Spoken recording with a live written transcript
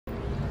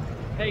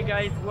Hey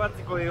guys,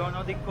 what's going on?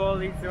 Odicol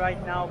is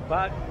right now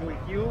back with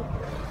you,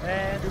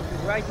 and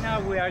right now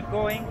we are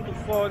going to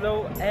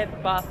follow a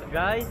path,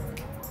 guys.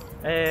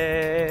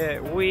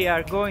 We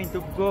are going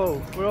to go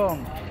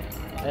from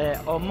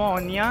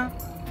Omonia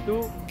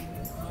to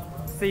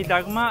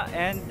Sidagma,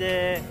 and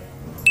this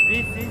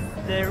is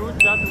the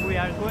route that we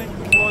are going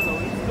to follow.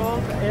 It's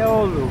called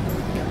Aiolou.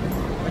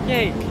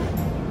 Okay,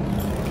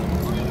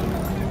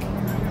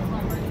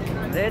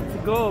 let's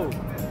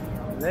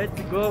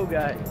go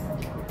guys.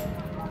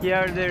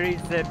 Here there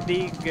is a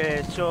big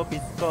shop,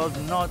 it's called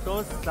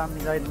Notos,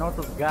 something like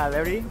Notos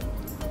Gallery,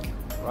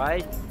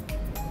 right?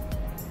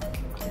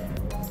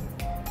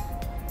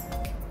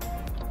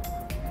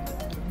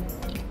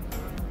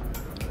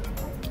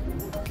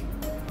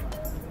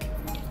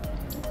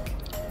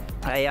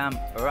 I am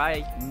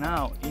right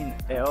now in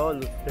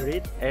Aiolou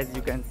Street, as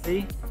you can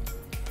see,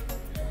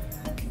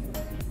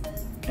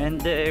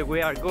 and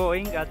we are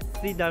going at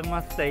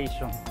Sidagma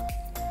station.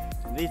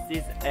 This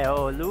is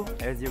Aiolou,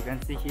 as you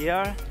can see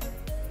here.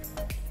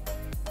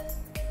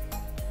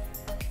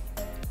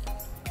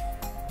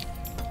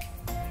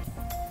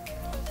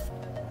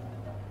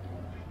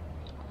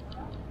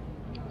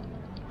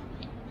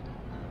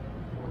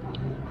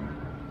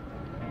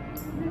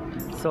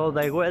 So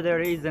the weather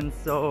isn't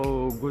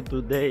so good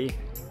today.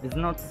 It's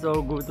not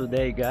so good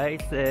today,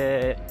 guys.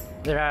 There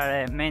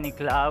are many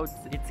clouds.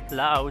 It's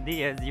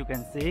cloudy, as you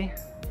can see.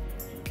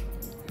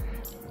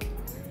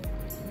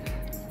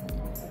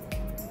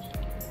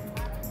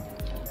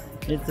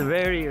 It's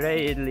very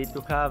rarely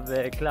to have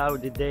a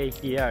cloudy day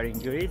here in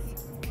Greece.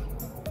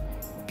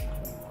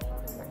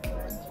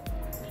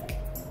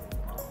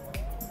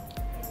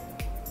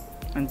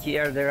 And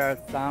here there are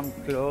some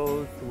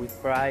clothes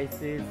with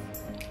prices,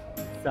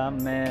 some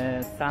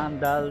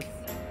sandals,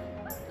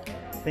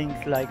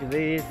 things like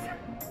this.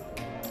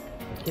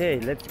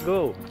 Okay, let's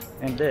go.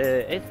 And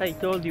as I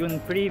told you in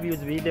previous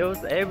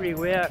videos,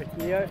 everywhere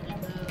here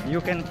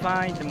you can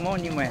find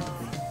monuments.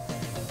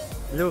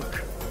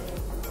 Look.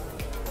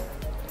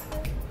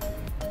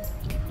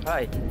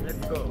 Right,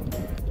 let's go.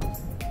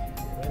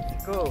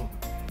 Let's go.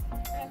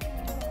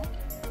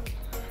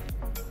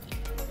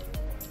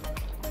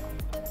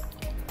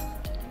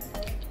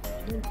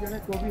 Okay,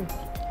 let's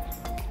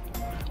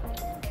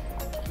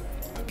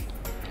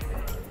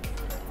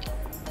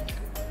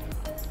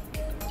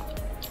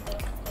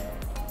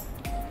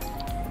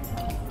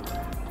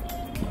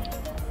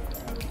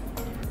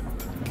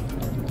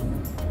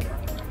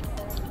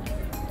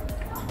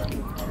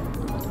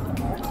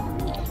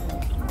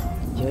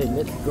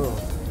go.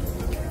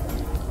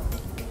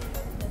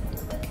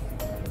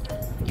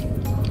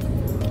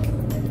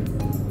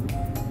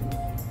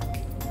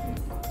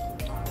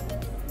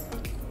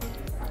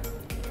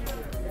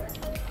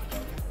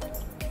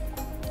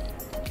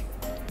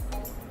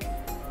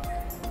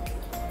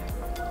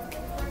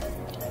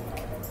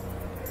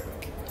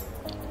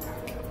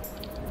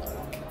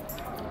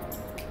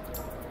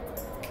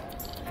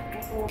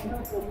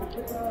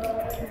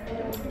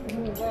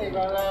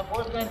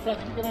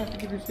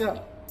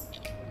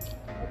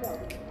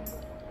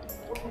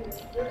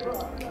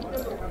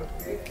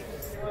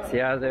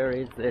 Here there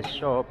is a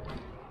shop,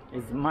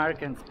 it's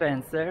Mark and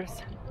Spencer's.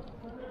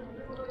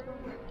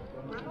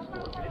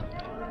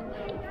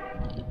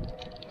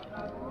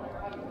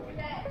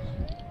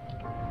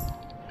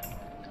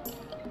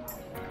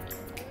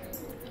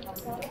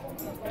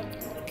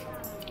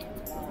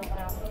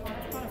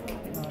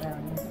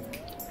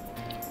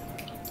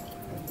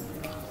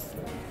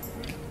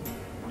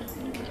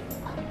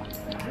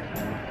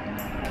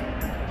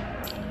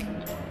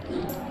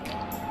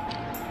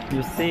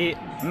 You see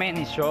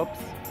many shops.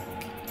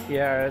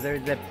 Here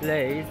there's a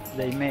place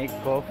they make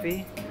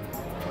coffee,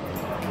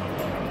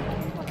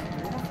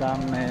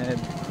 some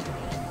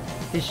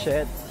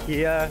t-shirts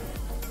here.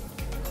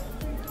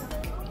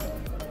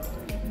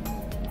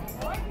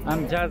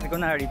 I'm just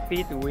gonna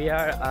repeat, we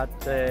are at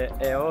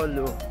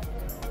Aiolou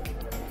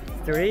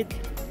Street.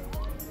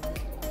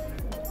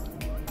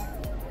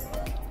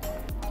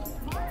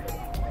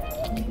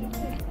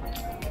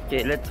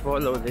 Okay, let's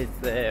follow this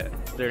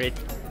street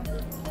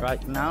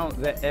right now,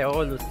 the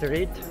Aiolou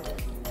Street.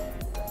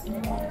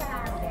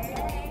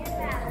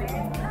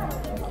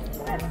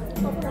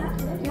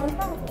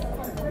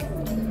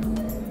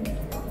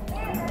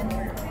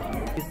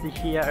 You see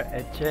here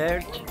a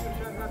church.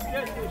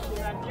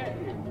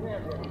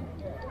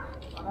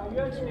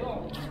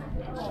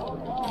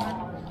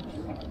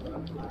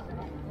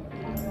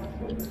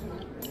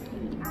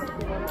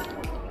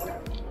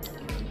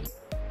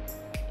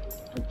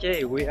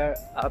 Okay, we are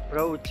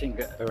approaching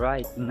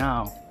right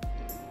now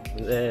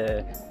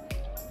the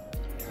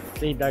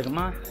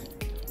Sidagma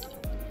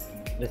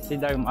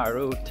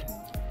route.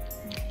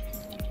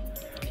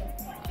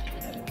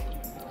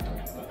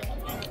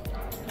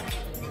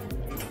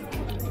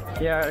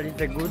 Here is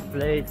a good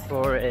place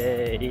for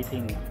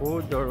eating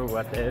food or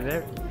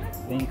whatever,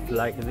 things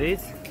like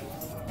this.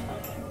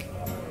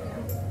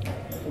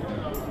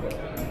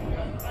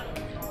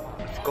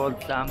 It's called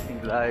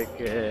something like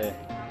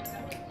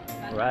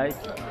right?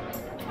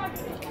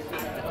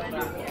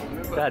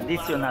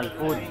 traditional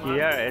food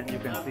here, as you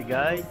can see,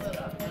 guys.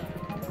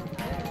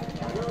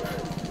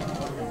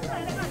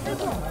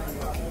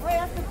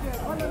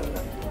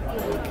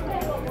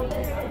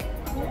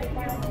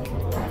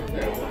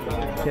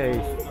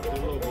 Okay.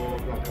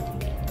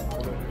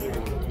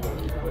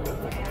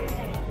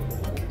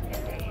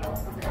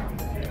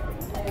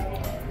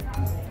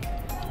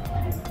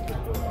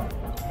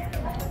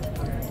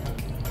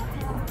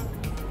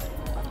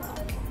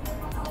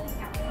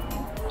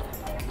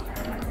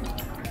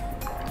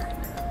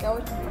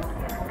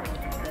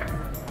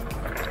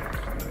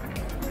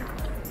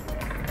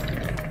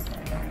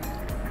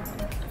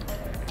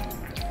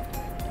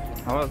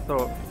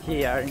 Also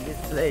here in this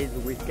place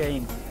we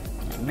came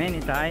many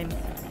times.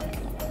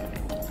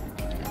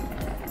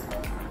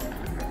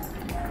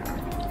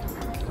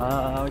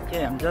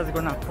 Okay, I'm just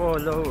gonna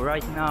follow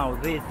right now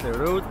this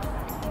route.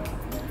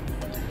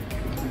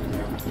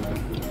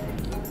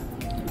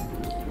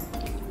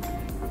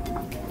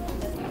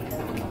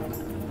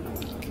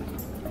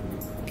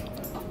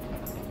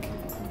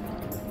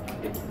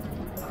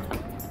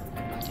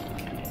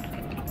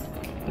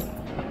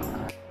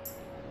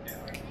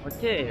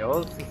 Okay,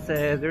 also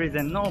there is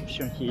an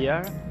option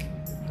here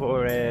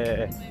for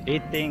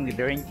eating,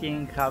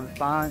 drinking, have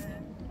fun.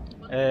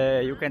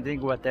 You can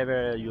drink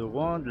whatever you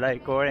want,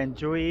 like orange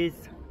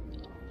juice.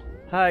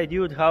 Hi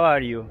dude, how are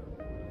you?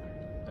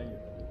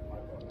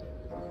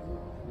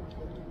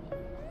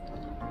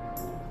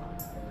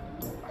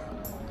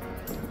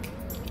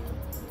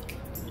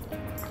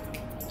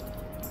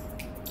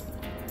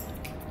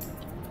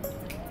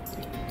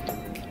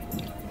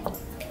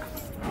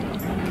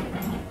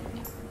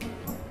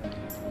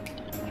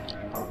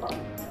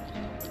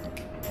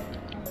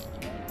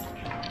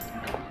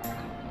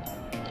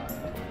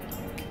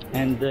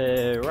 And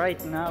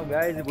right now,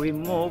 guys, we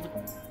moved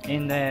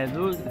in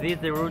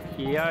this route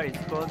here. It's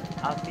called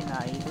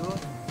Aiolou,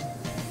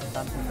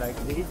 something like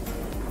this.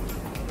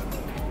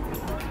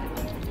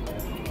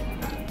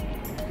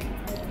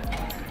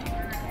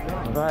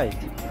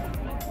 Right.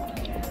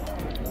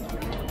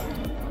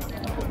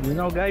 You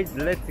know, guys,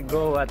 let's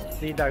go at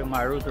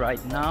Sidarma route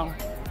right now.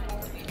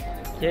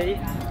 Okay.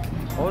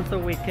 Also,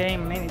 we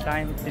came many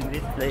times in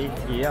this place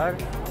here.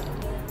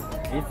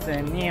 It's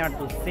near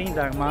to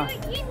Sidarma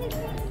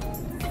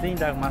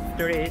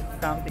Street,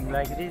 something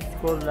like this,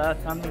 called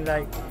something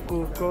like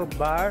Kuko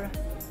Bar.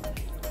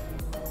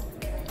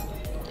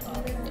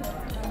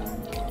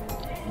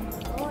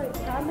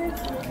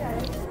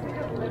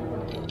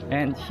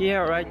 And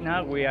here right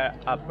now we are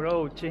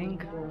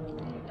approaching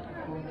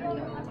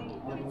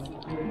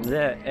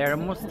the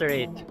Aiolou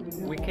Street.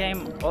 We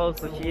came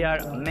also here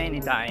many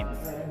times.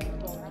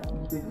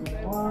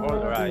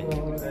 Alright,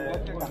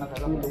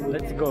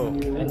 let's go.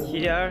 And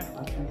here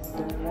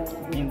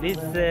in this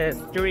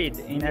street,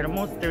 in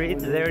Aiolou Street,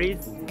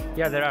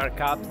 there are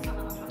caps.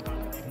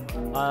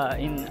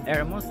 In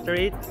Aiolou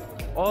Street,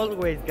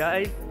 always,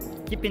 guys,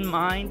 keep in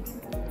mind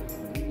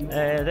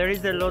there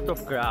is a lot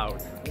of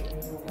crowd.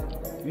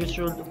 You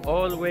should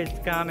always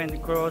come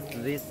and cross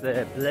this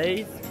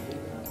place.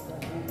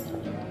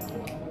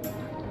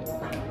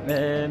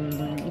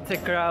 It's a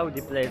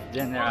crowded place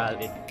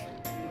generally.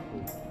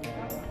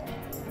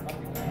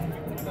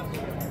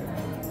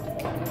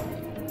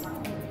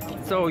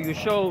 So you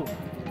show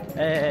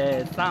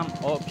some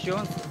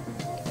options.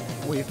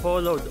 We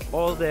followed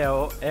all the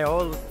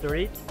Aiolou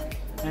Street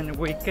and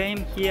we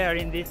came here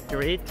in this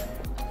street.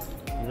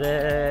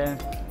 The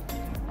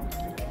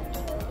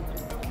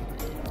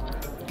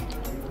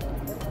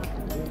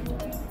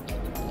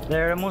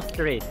Aiolou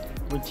Street,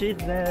 which is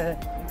the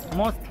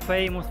most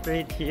famous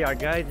street here,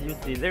 guys. You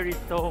see there is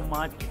so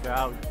much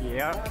crowd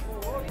here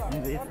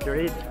in this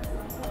street.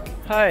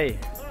 Hi.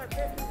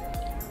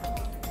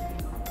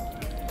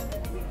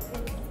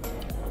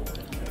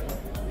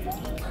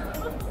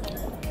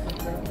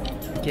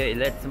 Okay,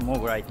 let's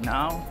move right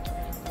now.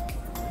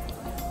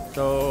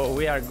 So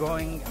we are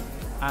going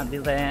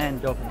until the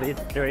end of this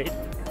street.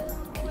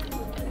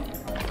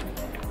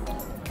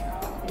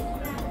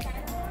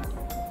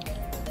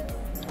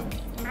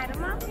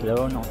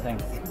 Hello, no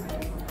thanks.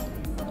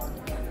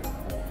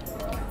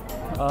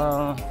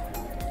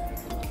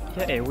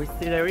 Okay, we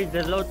see there is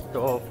a lot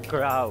of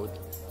crowd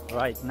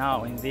right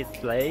now in this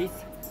place.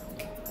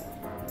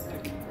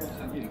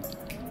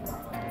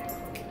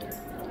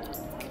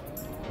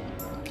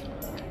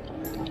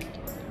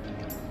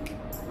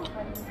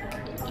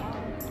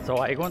 So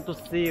I want to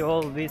see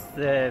all these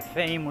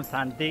famous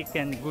antique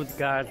and good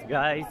cars,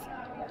 guys.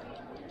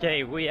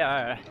 Okay, we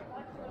are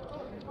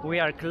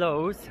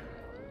close.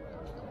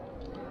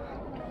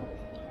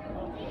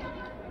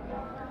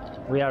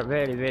 We are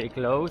very, very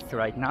close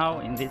right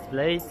now in this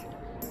place.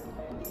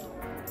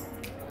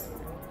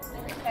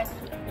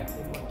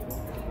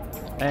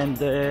 And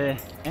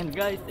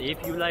guys,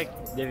 if you like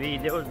the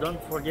videos,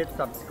 don't forget to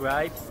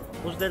subscribe,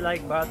 push the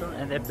like button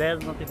and the bell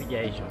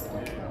notification.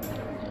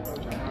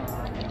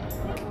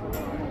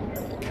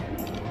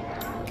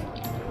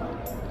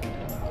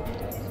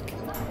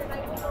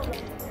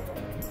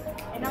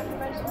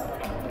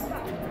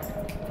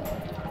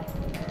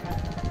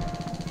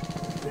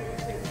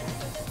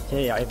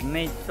 Okay, I've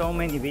made so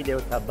many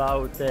videos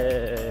about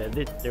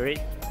this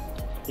street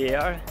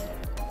here.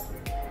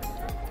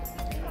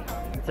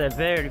 It's a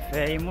very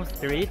famous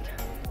street,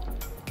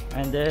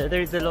 and there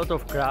is a lot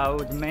of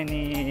crowd,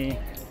 many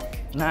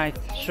nice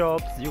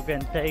shops. You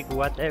can take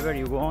whatever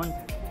you want.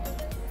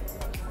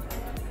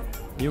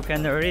 You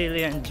can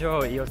really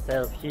enjoy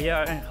yourself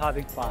here and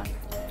having fun.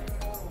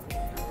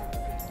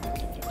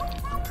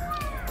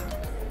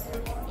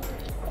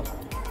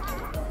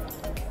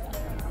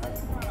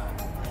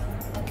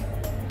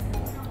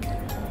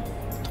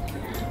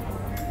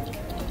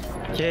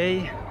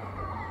 Okay,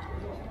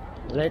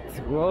 let's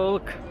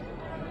walk.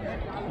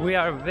 We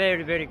are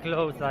very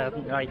close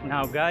right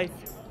now, guys,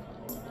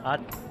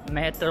 at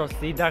Metro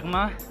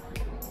Sidagma.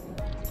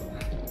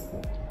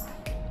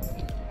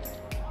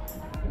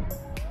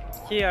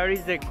 Here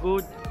is a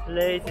good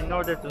place in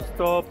order to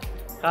stop,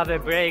 have a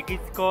break.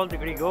 It's called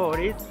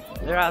Grigoris.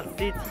 There are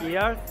seats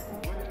here.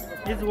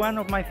 It's one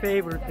of my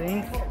favorite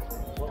things.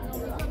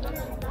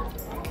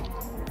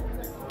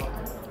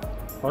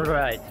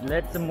 Alright,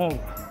 let's move.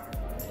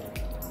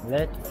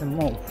 Let's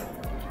move.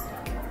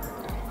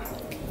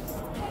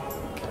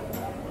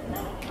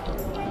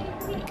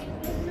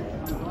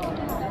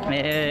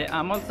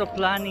 I'm also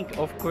planning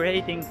of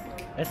creating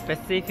a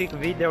specific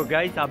video,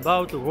 guys,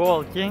 about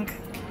walking,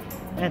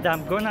 and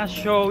I'm gonna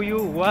show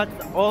you what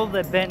all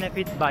the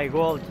benefits by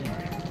walking.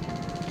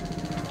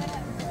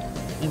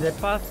 In the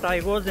past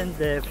I wasn't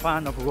a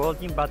fan of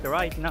walking, but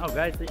right now,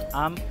 guys,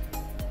 I'm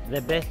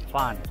the best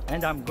fan,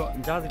 and I'm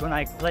just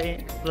gonna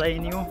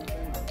explain you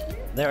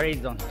the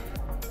reason,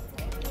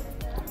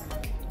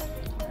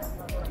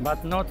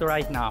 but not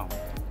right now.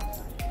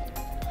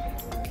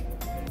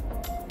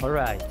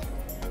 Alright.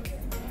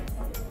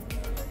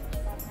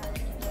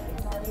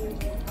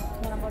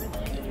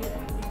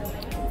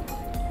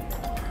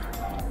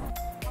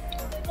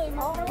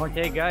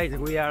 Okay, guys,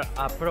 we are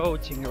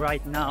approaching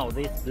right now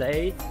this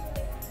place.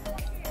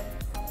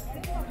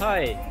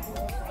 Hi.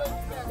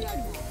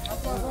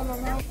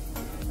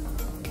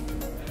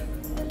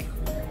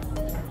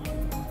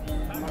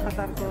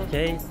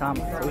 Okay, some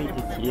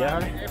sweeties here.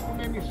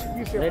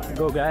 Let's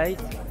go, guys.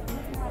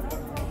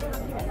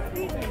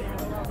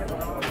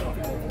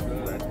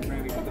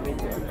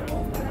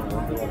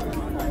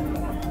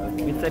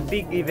 It's a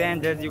big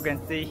event, as you can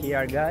see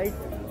here, guys.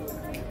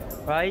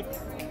 Right?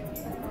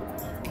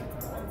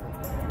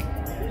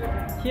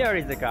 Here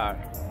is the car.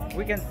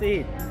 We can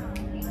see it.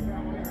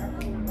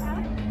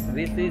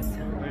 This is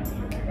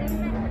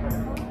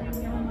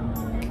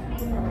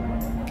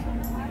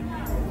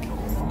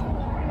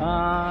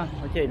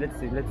okay, let's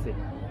see.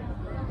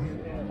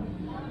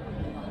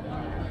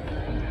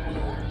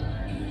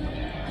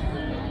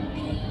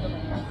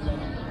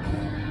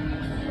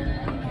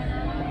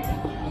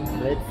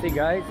 Let's see,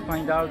 guys,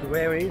 find out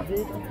where is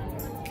it.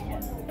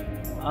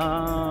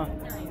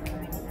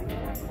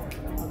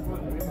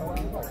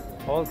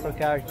 Also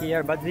car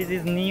here, but this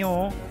is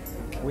new.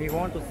 We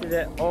want to see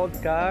the old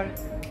car.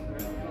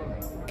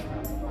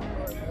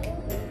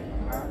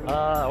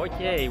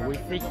 Okay, we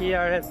see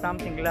here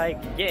something like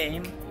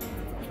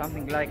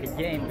a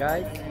game,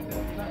 guys.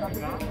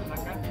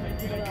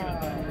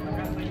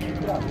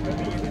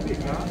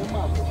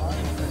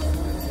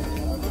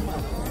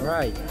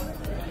 Right.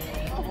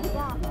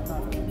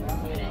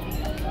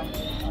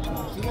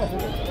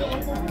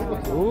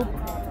 Oop.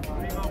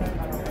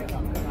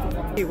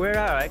 Hey, where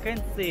are I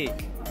can't see.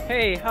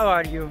 Hey, how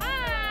are you?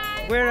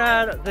 Hi. Where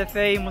are the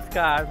famous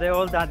cars, the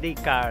old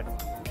antique cars?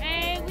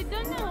 We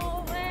don't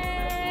know.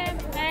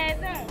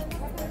 There.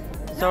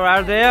 So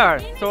are there?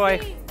 So I.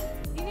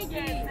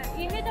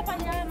 Είναι τα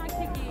παλιά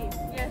αμάξια εκεί.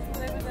 Yes,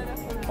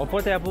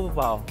 Οπότε από πού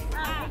πάω?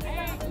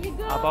 you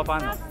go Από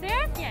πάνω.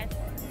 upstairs? Yes.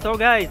 So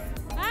guys,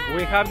 Hi.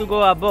 we have to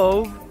go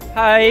above.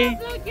 Hi.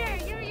 Look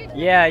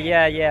here,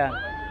 Yeah.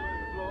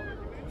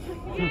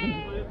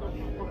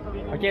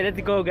 Okay,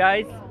 let's go,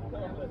 guys.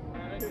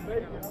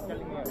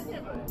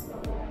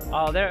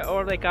 Oh, there,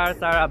 all the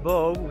cars are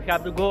above. We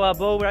have to go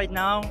above right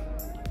now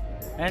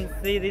and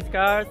see these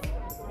cars.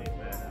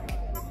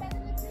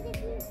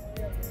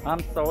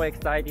 I'm so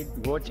excited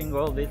watching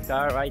all these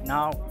cars right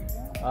now.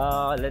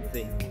 Let's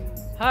see.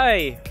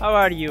 Hi, how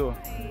are you?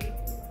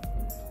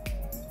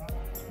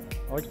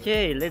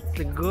 Okay, let's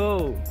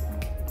go.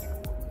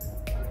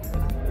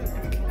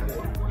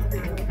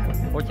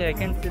 Okay, I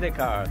can see the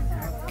cars.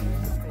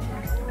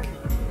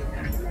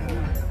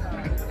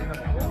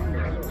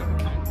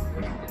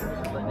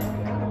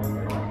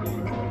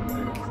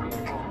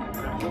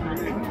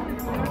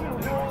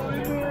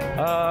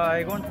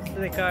 I want to see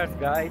the cars,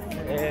 guys.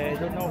 I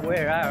don't know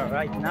where I are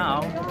right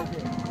now.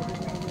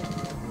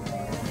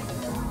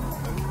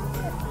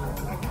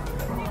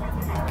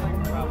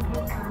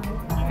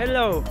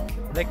 Hello,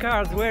 the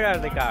cars. Where are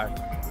the cars?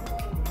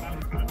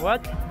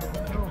 What?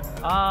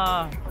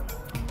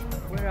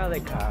 Where are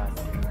the cars?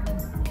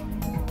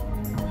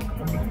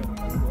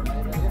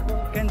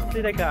 Can't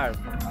see the cars.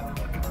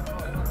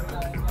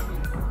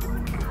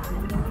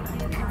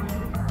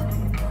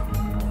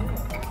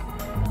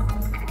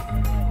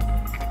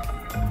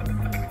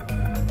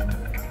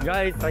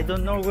 Guys, I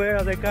don't know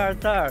where the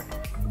cars are.